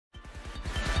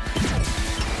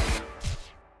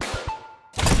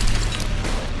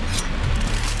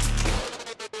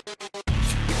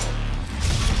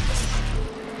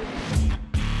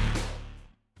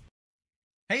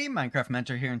Hey, Minecraft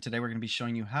Mentor here, and today we're going to be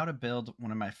showing you how to build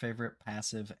one of my favorite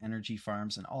passive energy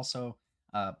farms, and also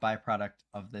byproduct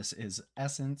of this is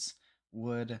essence,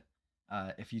 wood.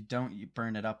 If you don't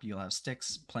burn it up, you'll have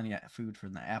sticks, plenty of food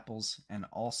from the apples, and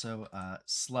also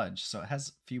sludge. So it has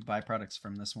a few byproducts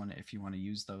from this one if you want to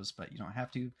use those, but you don't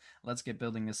have to. Let's get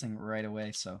building this thing right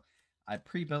away. So I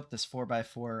pre-built this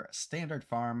 4x4 standard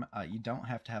farm. You don't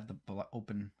have to have the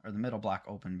open or the middle block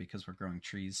open because we're growing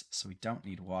trees, so we don't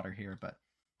need water here, but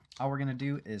all we're going to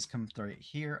do is come right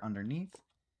here underneath,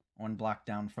 one block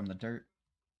down from the dirt,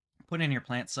 put in your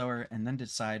plant sower, and then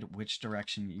decide which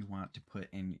direction you want to put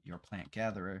in your plant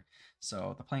gatherer.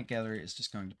 So the plant gatherer is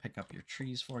just going to pick up your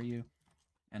trees for you,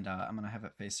 and I'm going to have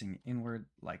it facing inward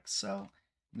like so.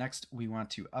 Next, we want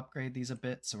to upgrade these a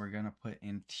bit, so we're going to put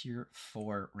in tier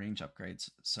 4 range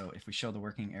upgrades. So if we show the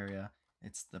working area,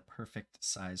 it's the perfect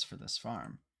size for this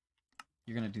farm.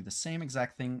 You're going to do the same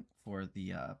exact thing for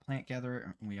the plant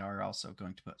gatherer. We are also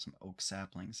going to put some oak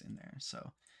saplings in there.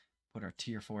 So put our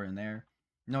tier 4 in there.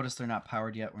 Notice they're not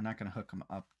powered yet. We're not going to hook them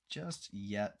up just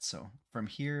yet. So from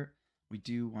here, we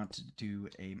do want to do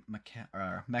a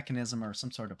mechanism or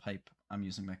some sort of pipe. I'm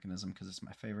using mechanism because it's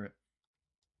my favorite.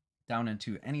 Down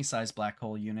into any size black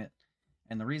hole unit.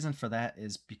 And the reason for that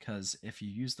is because if you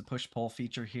use the push-pull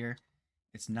feature here,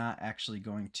 it's not actually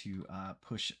going to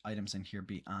push items in here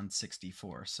beyond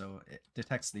 64. So it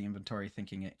detects the inventory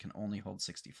thinking it can only hold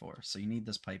 64. So you need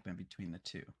this pipe in between the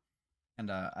two.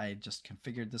 And I just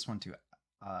configured this one to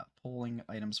pulling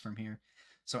items from here.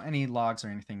 So any logs or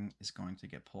anything is going to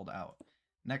get pulled out.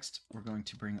 Next, we're going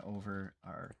to bring over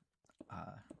our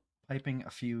piping, a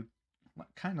few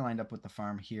kind of lined up with the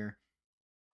farm here.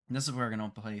 And this is where we're going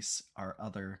to place our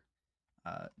other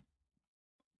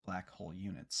black hole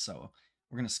units. So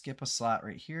we're going to skip a slot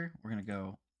right here. We're going to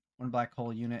go one black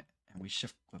hole unit, and we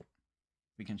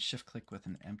can shift click with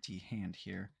an empty hand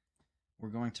here. We're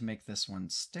going to make this one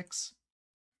sticks,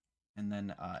 and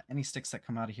then any sticks that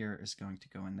come out of here is going to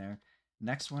go in there.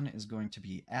 Next one is going to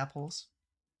be apples.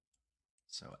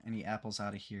 So any apples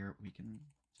out of here, we can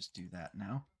just do that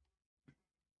now.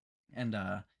 And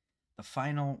the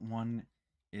final one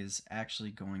is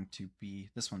actually going to be,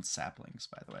 this one's saplings,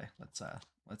 by the way.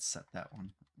 Let's set that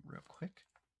one real quick.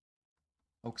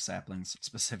 Oak saplings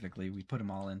specifically. We put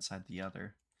them all inside the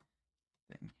other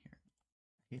thing here.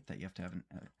 I hate that you have to have an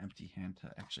empty hand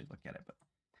to actually look at it,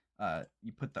 but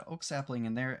you put the oak sapling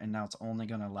in there, and now it's only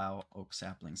going to allow oak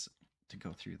saplings to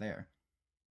go through there.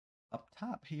 Up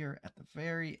top here at the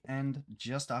very end,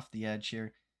 just off the edge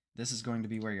here, this is going to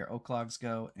be where your oak logs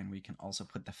go, and we can also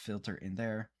put the filter in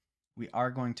there. We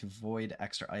are going to void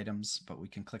extra items, but we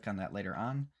can click on that later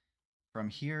on. From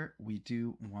here, we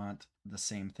do want the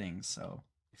same thing. So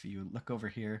if you look over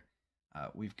here,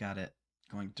 we've got it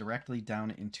going directly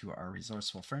down into our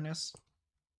resourceful furnace.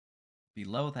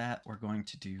 Below that, we're going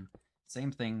to do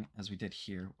same thing as we did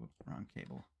here. Whoop, wrong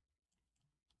cable.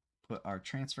 Put our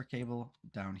transfer cable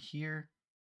down here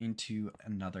into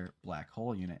another black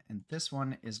hole unit. And this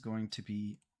one is going to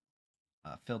be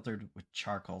filtered with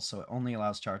charcoal, so it only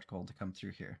allows charcoal to come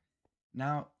through here.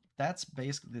 Now, that's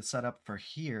basically the setup for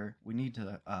here. We need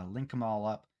to link them all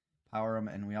up, power them,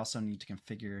 and we also need to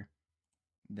configure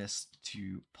this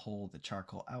to pull the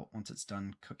charcoal out once it's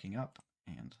done cooking up.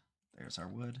 And there's our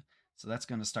wood. So that's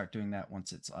going to start doing that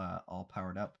once it's all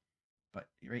powered up. But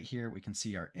right here, we can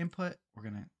see our input. We're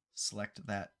going to select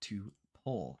that to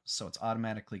pull. So it's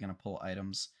automatically going to pull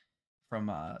items from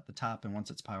the top, and once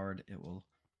it's powered, it will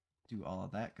do all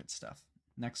of that good stuff.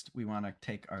 Next, we want to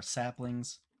take our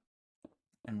saplings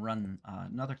and run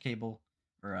another cable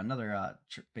or another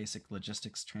basic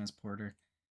logistics transporter.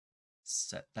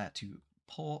 Set that to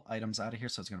pull items out of here.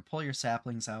 So it's going to pull your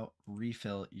saplings out,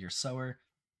 refill your sower,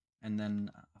 and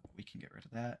then we can get rid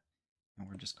of that. And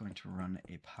we're just going to run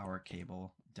a power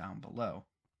cable down below.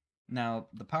 Now,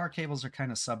 the power cables are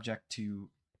kind of subject to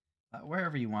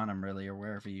wherever you want them, really, or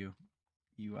wherever you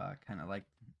kind of like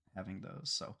having those.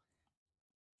 So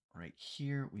right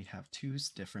here, we have two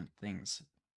different things.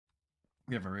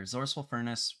 We have a resourceful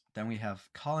furnace, then we have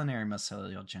culinary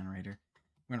mycelial generator.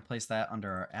 We're going to place that under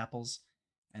our apples,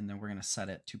 and then we're going to set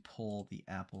it to pull the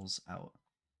apples out.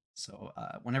 So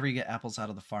whenever you get apples out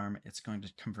of the farm, it's going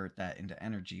to convert that into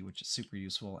energy, which is super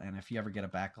useful. And if you ever get a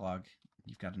backlog,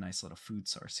 you've got a nice little food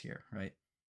source here, right?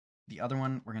 The other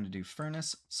one, we're going to do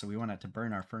furnace. So we want it to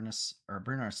burn our furnace or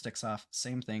burn our sticks off.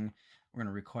 Same thing. We're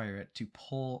going to require it to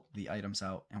pull the items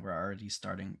out, and we're already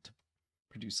starting to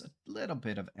produce a little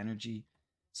bit of energy.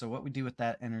 So what we do with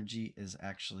that energy is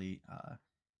actually,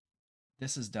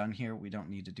 this is done here. We don't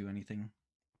need to do anything.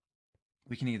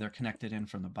 We can either connect it in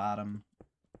from the bottom.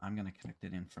 I'm going to connect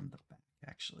it in from the back,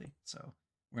 actually. So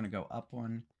We're going to go up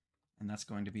one, and that's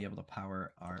going to be able to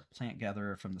power our plant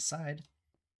gatherer from the side.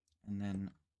 And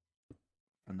then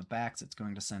from the backs, it's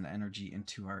going to send energy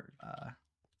into our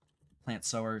plant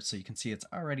sower. So you can see it's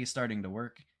already starting to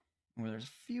work. And there's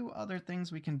a few other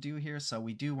things we can do here. So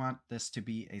we do want this to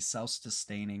be a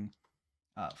self-sustaining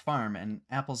farm, and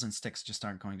apples and sticks just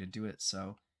aren't going to do it.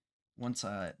 So once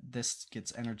this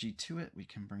gets energy to it, we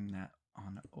can bring that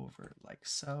on over like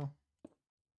so.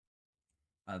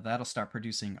 That'll start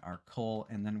producing our coal,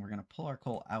 and then we're going to pull our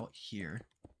coal out here.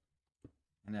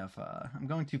 And if I'm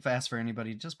going too fast for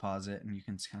anybody, just pause it and you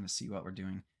can kind of see what we're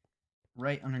doing.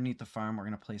 Right underneath the farm, we're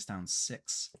going to place down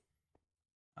 6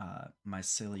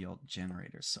 mycelial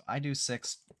generators. So I do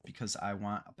 6 because I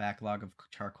want a backlog of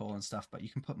charcoal and stuff, but you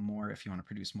can put more if you want to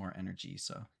produce more energy.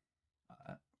 So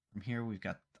from here, we've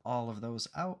got all of those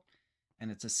out,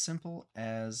 and it's as simple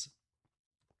as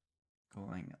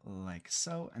going like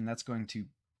so, and that's going to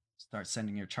start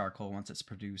sending your charcoal once it's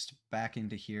produced back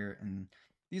into here, and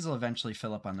these will eventually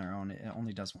fill up on their own. It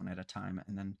only does one at a time,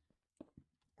 and then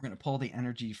we're going to pull the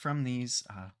energy from these.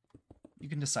 You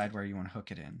can decide where you want to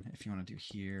hook it in. If you want to do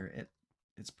here,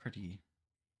 it's pretty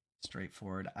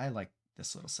straightforward. I like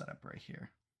this little setup right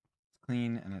here. It's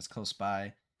clean and it's close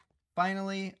by.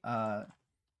 Finally,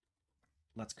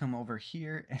 let's come over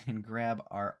here and grab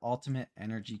our ultimate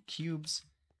energy cubes.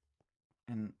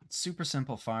 And super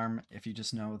simple farm if you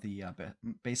just know the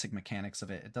basic mechanics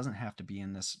of it. It doesn't have to be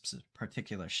in this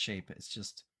particular shape. It's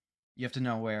just you have to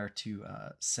know where to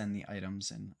send the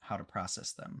items and how to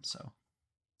process them. So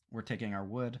we're taking our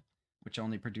wood, which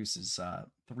only produces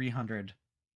 300.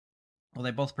 Well,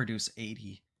 they both produce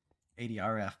 80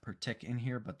 RF per tick in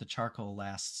here, but the charcoal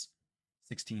lasts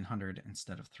 1600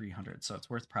 instead of 300. So it's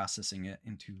worth processing it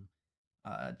into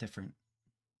a different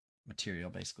material,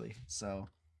 basically. So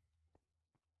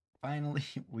finally,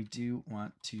 we do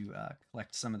want to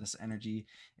collect some of this energy.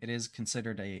 It is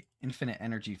considered a infinite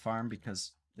energy farm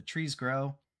because the trees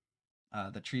grow,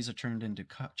 the trees are turned into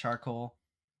charcoal,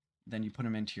 then you put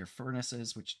them into your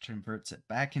furnaces, which converts it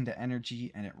back into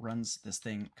energy, and it runs this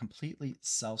thing completely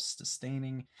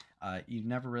self-sustaining. You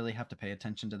never really have to pay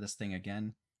attention to this thing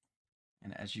again.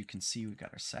 And as you can see, we've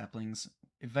got our saplings.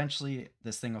 Eventually,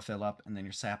 this thing will fill up, and then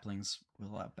your saplings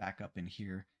will back up in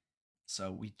here.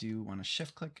 So we do want to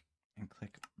shift click and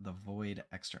click the void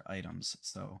extra items.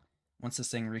 So once this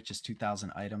thing reaches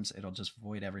 2,000 items, it'll just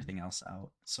void everything else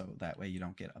out. So that way you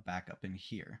don't get a backup in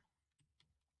here.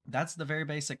 That's the very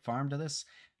basic farm to this.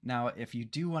 Now, if you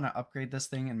do want to upgrade this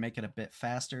thing and make it a bit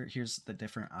faster, here's the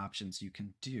different options you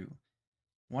can do.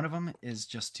 One of them is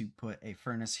just to put a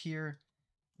furnace here,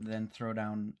 then throw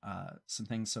down some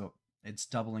things so it's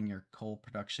doubling your coal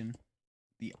production.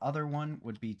 The other one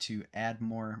would be to add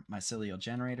more mycelial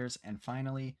generators. And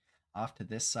finally, off to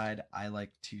this side, I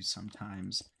like to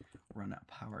sometimes run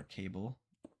a power cable.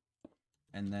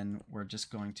 And then we're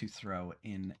just going to throw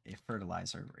in a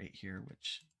fertilizer right here,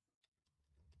 which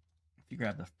if you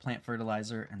grab the plant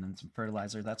fertilizer and then some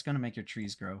fertilizer, that's going to make your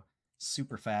trees grow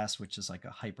super fast, which is like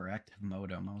a hyperactive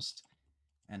mode almost.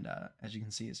 And as you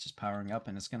can see, it's just powering up,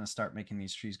 and it's going to start making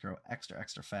these trees grow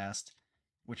extra fast,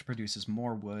 which produces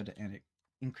more wood, and it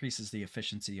increases the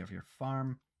efficiency of your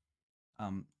farm.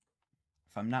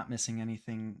 If I'm not missing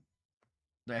anything,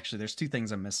 actually, there's 2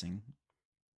 things I'm missing.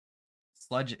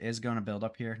 Sludge is going to build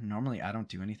up here. Normally, I don't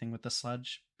do anything with the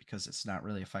sludge because it's not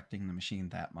really affecting the machine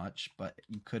that much, but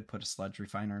you could put a sludge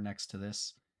refiner next to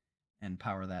this and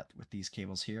power that with these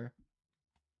cables here.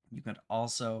 You could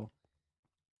also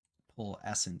pull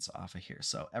essence off of here.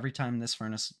 So every time this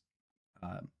furnace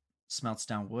smelts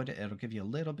down wood, it'll give you a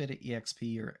little bit of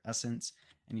EXP or essence,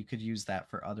 and you could use that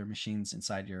for other machines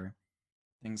inside your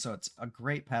thing. So it's a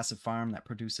great passive farm that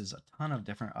produces a ton of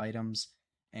different items,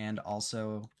 and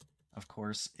also, of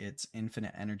course, it's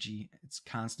infinite energy. It's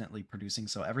constantly producing,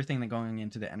 so everything that going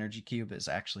into the energy cube is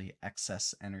actually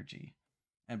excess energy.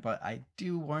 But I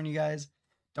do warn you guys,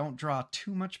 don't draw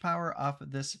too much power off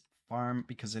of this farm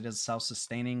because it is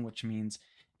self-sustaining, which means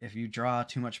if you draw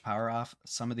too much power off,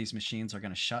 some of these machines are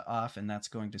going to shut off, and that's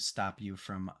going to stop you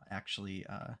from actually,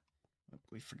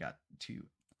 we forgot to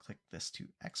click this to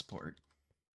export.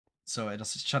 So it'll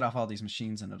shut off all these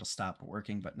machines and it'll stop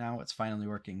working, but now it's finally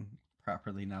working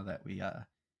properly now that we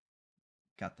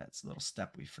got that little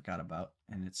step we forgot about,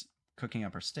 and it's cooking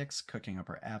up our sticks, cooking up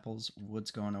our apples,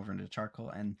 wood's going over into charcoal,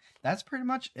 and that's pretty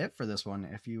much it for this one.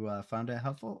 If you found it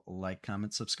helpful, like,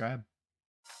 comment, subscribe.